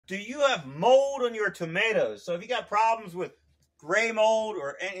Do you have mold on your tomatoes? So if you got problems with gray mold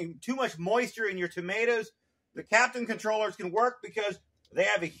or too much moisture in your tomatoes, the Captain controllers can work because they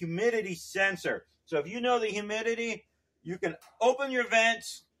have a humidity sensor. So if you know the humidity, you can open your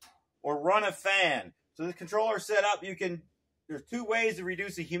vents or run a fan. So the controller set up, there's two ways to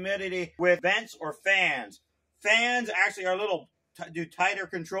reduce the humidity with vents or fans. Fans actually are do tighter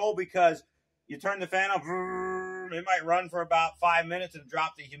control because you turn the fan off, it might run for about 5 minutes and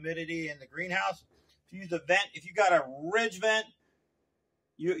drop the humidity in the greenhouse. If you use the vent, if you got a ridge vent,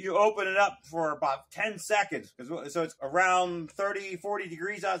 you open it up for about 10 seconds. So it's around 30, 40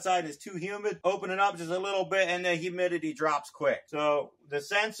 degrees outside. It's too humid. Open it up just a little bit and the humidity drops quick. So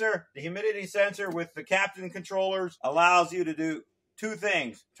the humidity sensor with the Captain controllers allows you to do two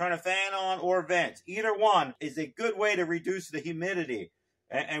things. Turn a fan on or vents. Either one is a good way to reduce the humidity.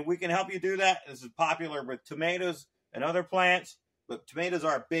 And we can help you do that. This is popular with tomatoes and other plants. But tomatoes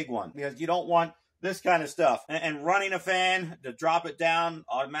are a big one because you don't want this kind of stuff. And running a fan to drop it down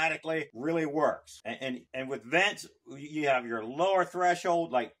automatically really works. And with vents, you have your lower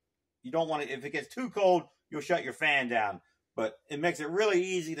threshold. Like, you don't want it, if it gets too cold, you'll shut your fan down. But it makes it really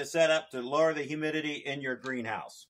easy to set up to lower the humidity in your greenhouse.